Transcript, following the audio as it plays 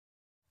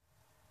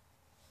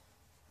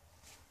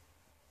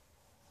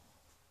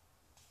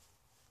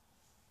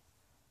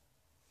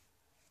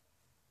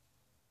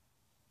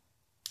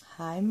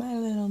Hi, my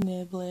little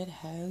niblet.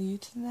 How are you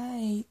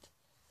tonight?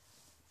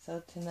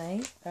 So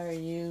tonight, are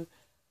you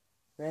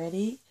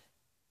ready?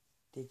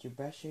 Did you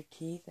brush your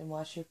teeth and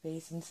wash your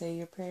face and say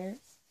your prayers?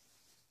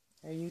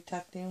 Are you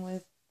tucked in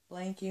with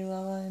Blanky,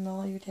 Lola, and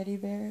all your teddy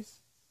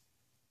bears?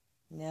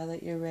 Now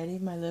that you're ready,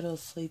 my little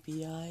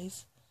sleepy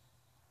eyes,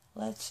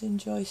 let's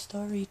enjoy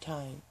story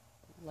time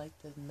like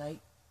the night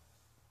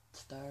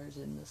stars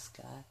in the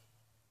sky.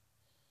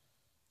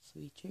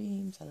 Sweet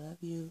dreams. I love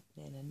you,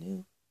 Nanna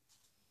Newf.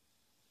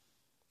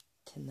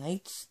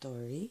 Tonight's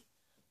story,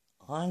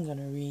 I'm going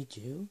to read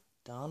you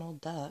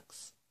Donald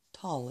Duck's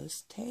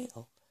Tallest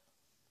Tale.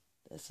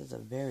 This is a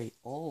very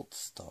old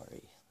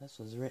story. This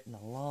was written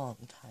a long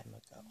time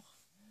ago.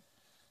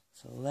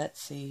 So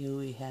let's see who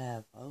we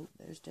have. Oh,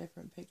 there's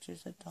different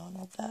pictures of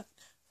Donald Duck.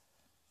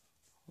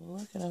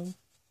 Look at him.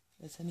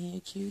 Isn't he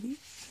a cutie?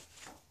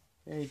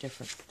 Very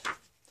different.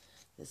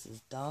 This is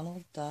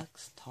Donald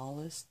Duck's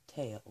Tallest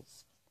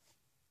Tales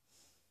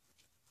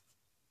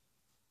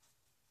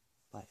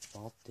by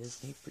Walt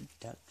Disney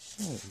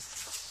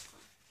Productions.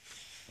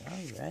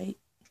 Alright,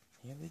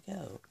 here we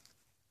go.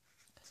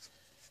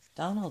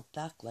 Donald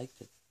Duck liked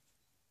to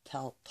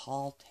tell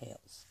tall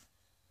tales.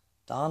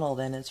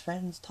 Donald and his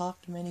friends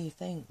talked many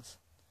things,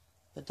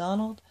 but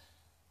Donald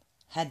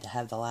had to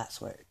have the last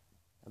word,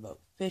 about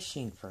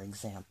fishing, for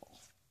example.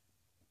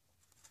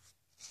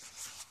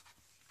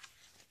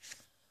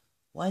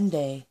 One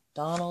day,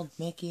 Donald,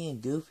 Mickey,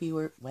 and Goofy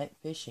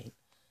went fishing.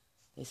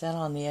 They sat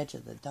on the edge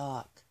of the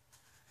dock.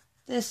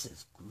 "This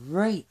is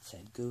great,"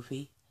 said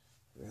Goofy.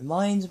 "It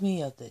reminds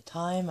me of the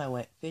time I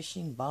went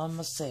fishing by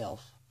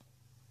myself."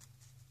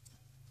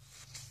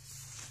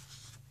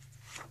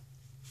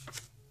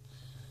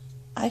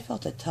 I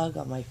felt a tug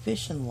on my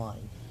fishing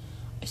line.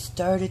 I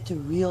started to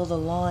reel the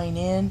line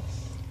in.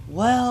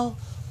 Well,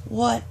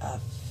 what a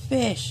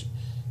fish!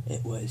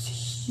 It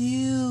was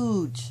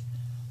huge.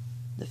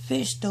 The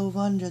fish dove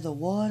under the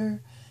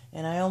water,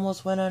 and I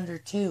almost went under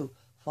too.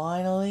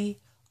 Finally,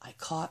 I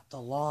caught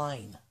the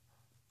line.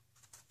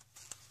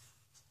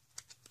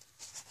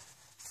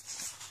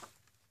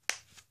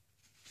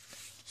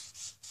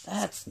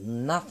 "That's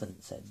nothing,"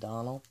 said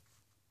Donald.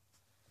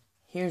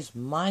 "Here's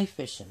my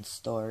fishing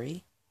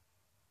story.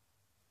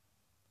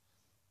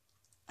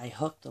 I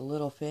hooked a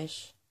little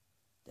fish.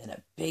 Then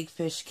a big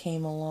fish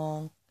came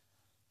along.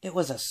 It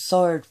was a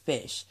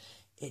swordfish.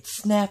 It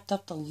snapped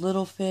up the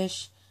little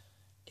fish.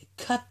 It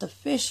cut the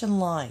fishing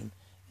line.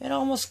 It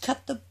almost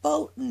cut the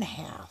boat in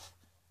half.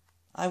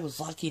 I was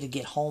lucky to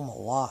get home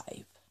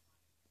alive."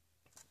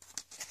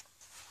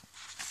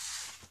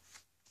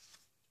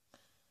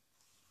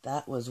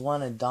 That was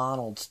one of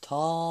Donald's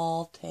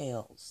tall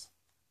tales.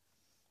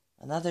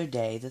 Another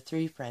day, the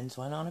three friends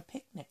went on a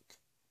picnic.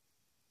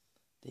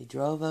 They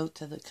drove out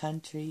to the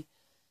country.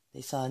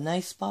 They saw a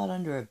nice spot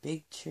under a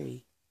big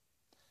tree.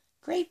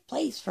 "Great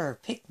place for a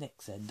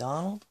picnic," said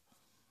Donald.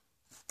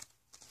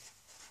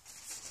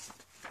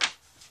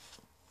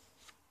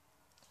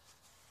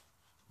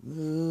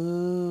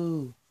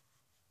 "Moo,"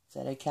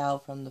 said a cow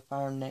from the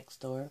farm next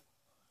door.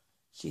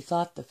 She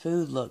thought the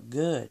food looked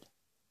good.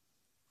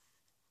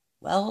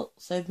 "Well,"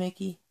 said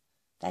Mickey,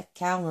 "that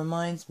cow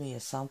reminds me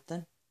of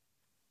something."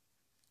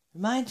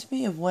 "Reminds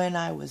me of when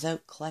I was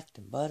out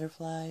collecting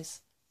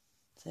butterflies,"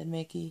 said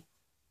Mickey.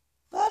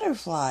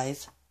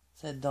 "Butterflies?"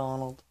 said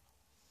Donald.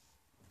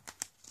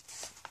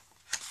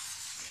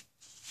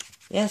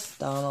 "Yes,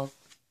 Donald,"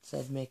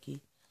 said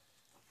Mickey.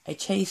 "I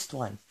chased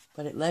one,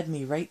 but it led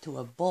me right to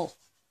a bull,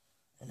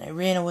 and I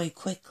ran away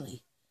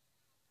quickly.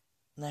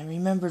 And I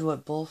remembered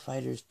what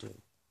bullfighters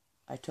do.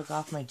 I took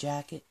off my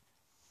jacket.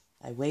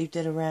 I waved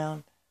it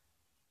around.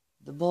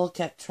 The bull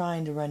kept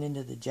trying to run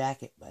into the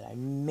jacket, but I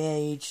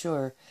made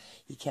sure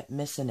he kept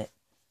missing it.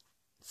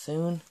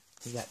 Soon,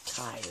 he got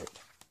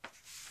tired."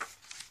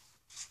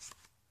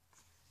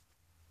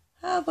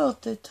 "How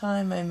about the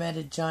time I met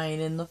a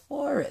giant in the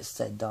forest?"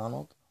 said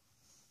Donald.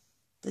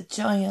 "The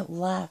giant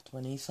laughed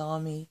when he saw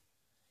me.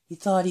 He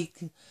thought he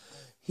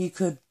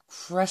could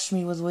crush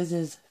me with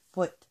his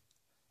foot.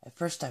 At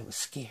first I was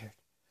scared.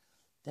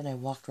 Then I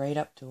walked right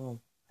up to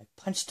him. I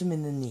punched him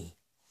in the knee.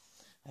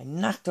 I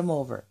knocked him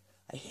over.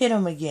 I hit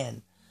him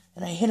again,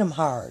 and I hit him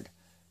hard,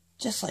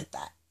 just like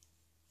that."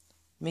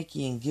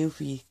 Mickey and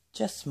Goofy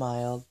just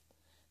smiled.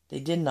 They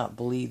did not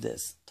believe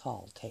this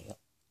tall tale.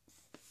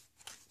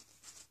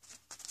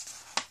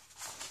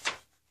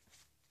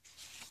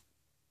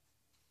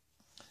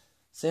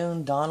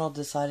 Soon Donald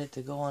decided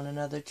to go on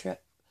another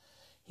trip.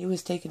 He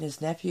was taking his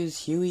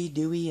nephews Huey,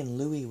 Dewey, and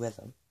Louie with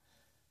him.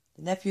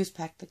 The nephews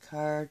packed the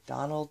car.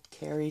 Donald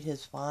carried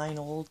his fine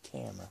old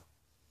camera.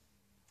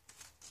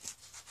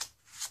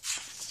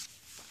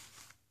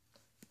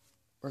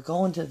 "We're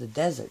going to the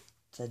desert,"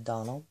 said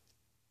Donald.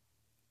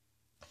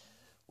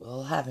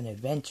 "We'll have an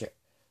adventure.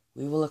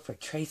 We will look for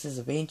traces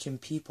of ancient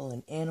people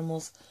and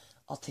animals.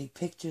 I'll take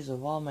pictures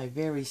of all my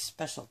very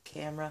special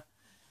camera."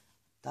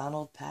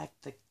 Donald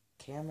packed the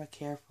camera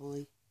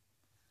carefully.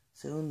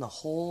 Soon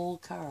the whole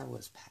car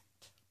was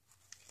packed.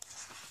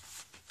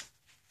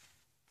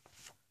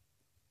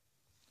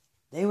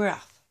 They were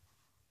off.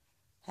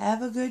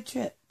 Have a good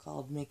trip,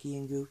 called Mickey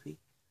and Goofy.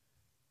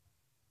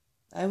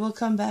 I will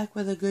come back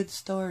with a good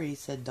story,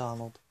 said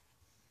Donald.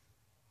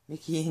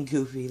 Mickey and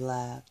Goofy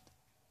laughed.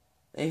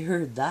 They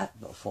heard that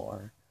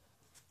before.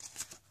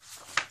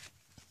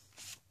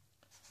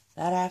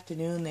 That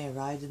afternoon they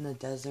arrived in the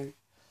desert.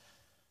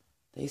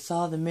 They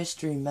saw the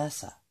Mystery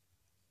Mesa.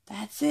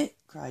 That's it,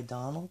 cried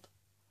Donald.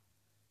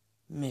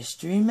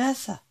 Mystery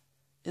Mesa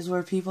is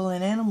where people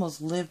and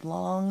animals lived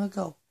long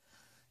ago.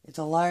 It's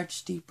a large,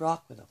 steep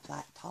rock with a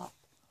flat top.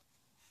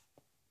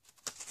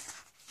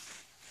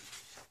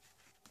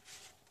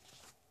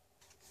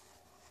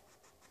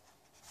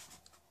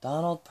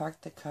 Donald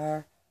parked the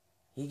car.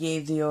 He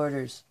gave the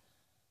orders.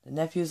 The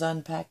nephews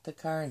unpacked the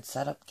car and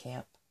set up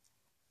camp.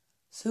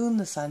 Soon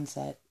the sun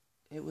set.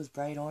 It was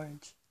bright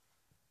orange.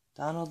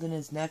 Donald and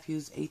his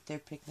nephews ate their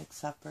picnic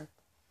supper.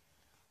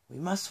 We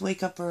must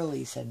wake up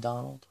early, said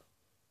Donald.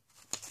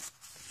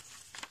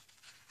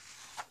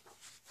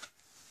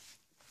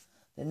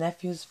 The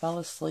nephews fell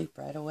asleep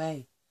right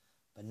away,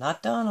 but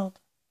not Donald.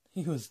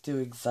 He was too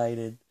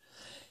excited.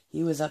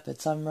 He was up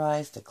at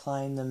sunrise to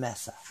climb the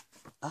mesa.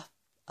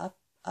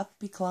 Up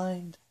he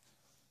climbed.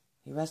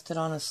 He rested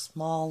on a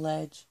small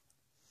ledge.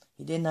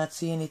 He did not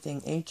see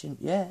anything ancient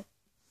yet.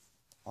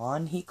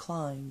 On he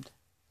climbed.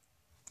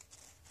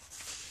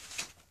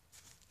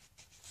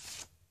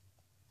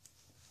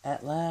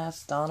 At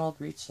last, Donald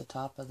reached the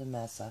top of the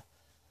mesa.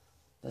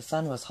 The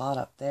sun was hot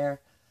up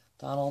there.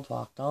 Donald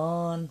walked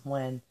on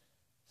when,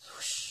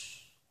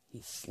 swoosh,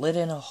 he slid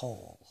in a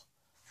hole.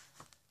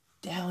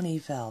 Down he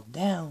fell,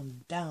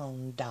 down,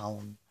 down,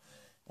 down,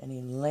 and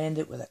he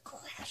landed with a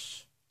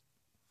crash.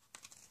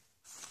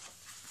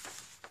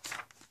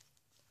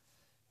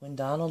 When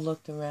Donald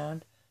looked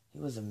around, he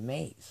was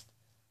amazed.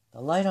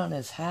 The light on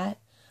his hat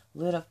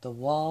lit up the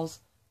walls.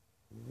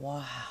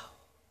 Wow,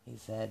 he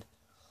said.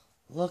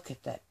 Look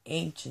at that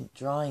ancient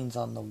drawings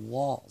on the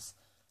walls.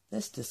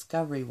 This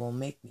discovery will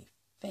make me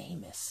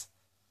famous.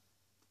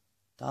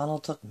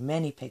 Donald took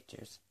many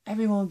pictures.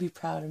 Everyone will be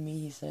proud of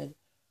me, he said.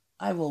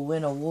 I will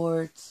win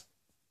awards.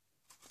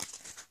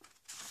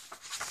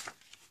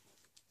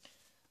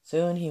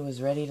 Soon he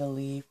was ready to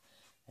leave,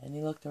 and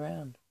he looked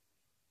around.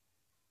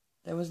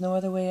 There was no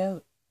other way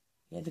out.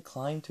 He had to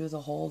climb through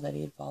the hole that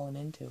he had fallen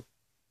into.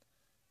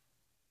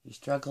 He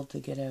struggled to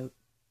get out.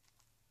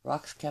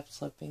 Rocks kept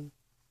slipping.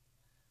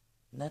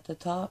 And at the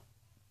top,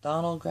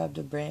 Donald grabbed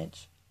a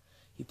branch.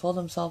 He pulled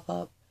himself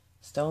up.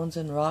 Stones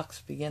and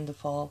rocks began to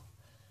fall.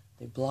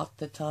 They blocked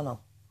the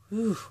tunnel.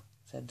 Whew,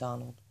 said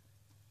Donald.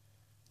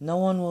 No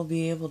one will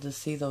be able to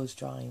see those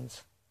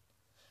drawings.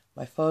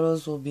 My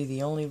photos will be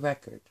the only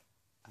record.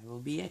 I will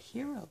be a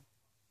hero.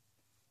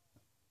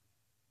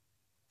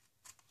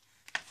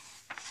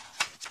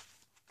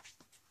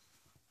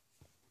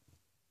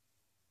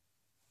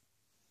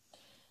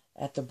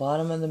 At the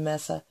bottom of the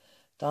mesa,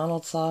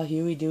 Donald saw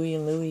Huey, Dewey,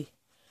 and Louie.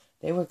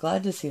 They were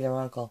glad to see their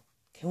uncle.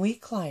 Can we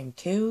climb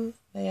too?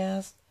 They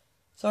asked.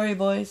 Sorry,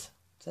 boys,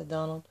 said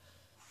Donald,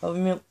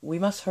 but we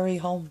must hurry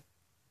home.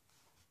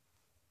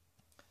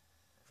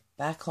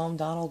 Back home,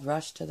 Donald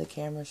rushed to the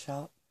camera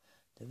shop.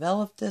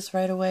 Develop this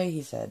right away,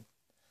 he said.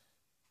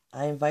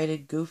 I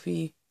invited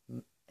Goofy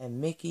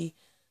and Mickey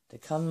to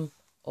come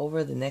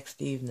over the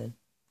next evening.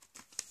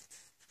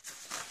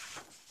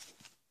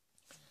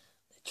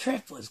 The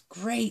trip was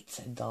great,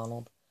 said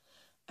Donald.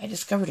 I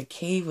discovered a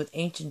cave with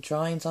ancient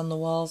drawings on the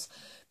walls.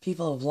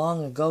 People of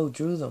long ago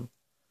drew them.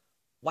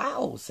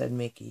 Wow, said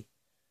Mickey.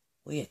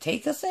 Will you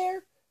take us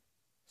there?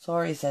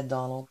 Sorry, said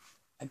Donald.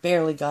 I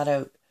barely got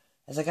out.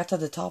 As I got to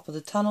the top of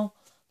the tunnel,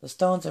 the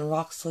stones and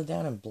rocks slid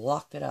down and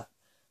blocked it up.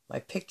 My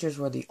pictures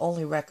were the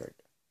only record.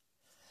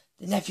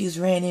 The nephews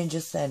ran in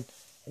just then.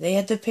 They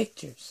had the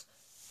pictures.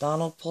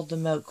 Donald pulled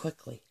them out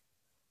quickly.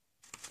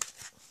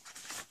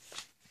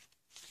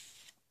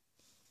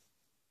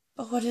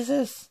 But what is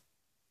this?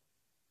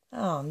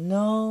 Oh,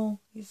 no,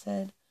 he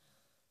said.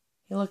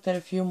 He looked at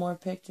a few more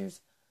pictures.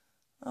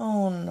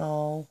 Oh,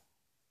 no,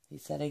 he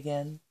said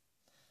again.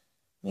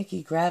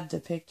 Mickey grabbed the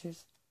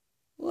pictures.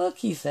 Look,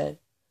 he said.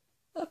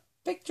 A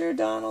picture of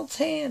Donald's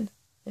hand.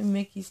 And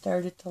Mickey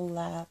started to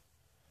laugh.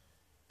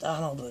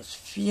 Donald was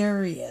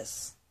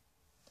furious.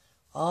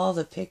 All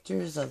the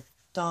pictures of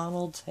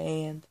Donald's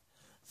hand,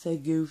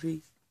 said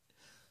Goofy.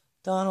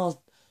 Donald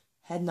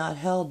had not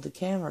held the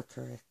camera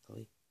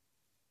correctly.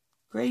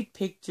 Great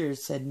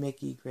pictures, said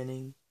Mickey,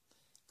 grinning.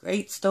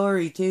 Great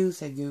story, too,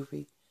 said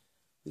Goofy.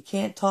 We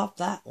can't top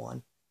that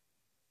one.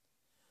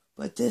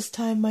 But this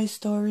time my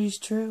story's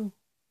true,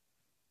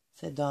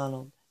 said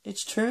Donald.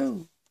 It's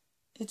true.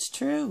 It's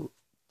true.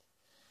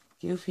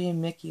 Goofy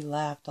and Mickey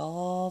laughed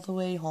all the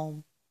way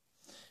home.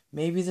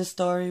 Maybe the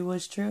story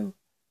was true,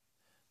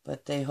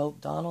 but they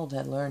hoped Donald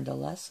had learned a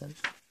lesson.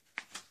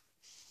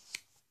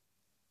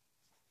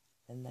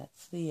 And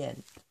that's the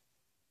end.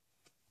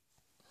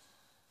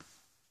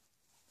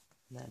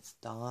 And that's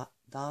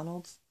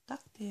Donald's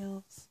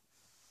DuckTales.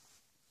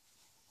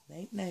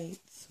 Night, night,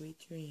 sweet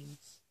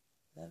dreams.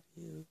 Love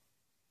you.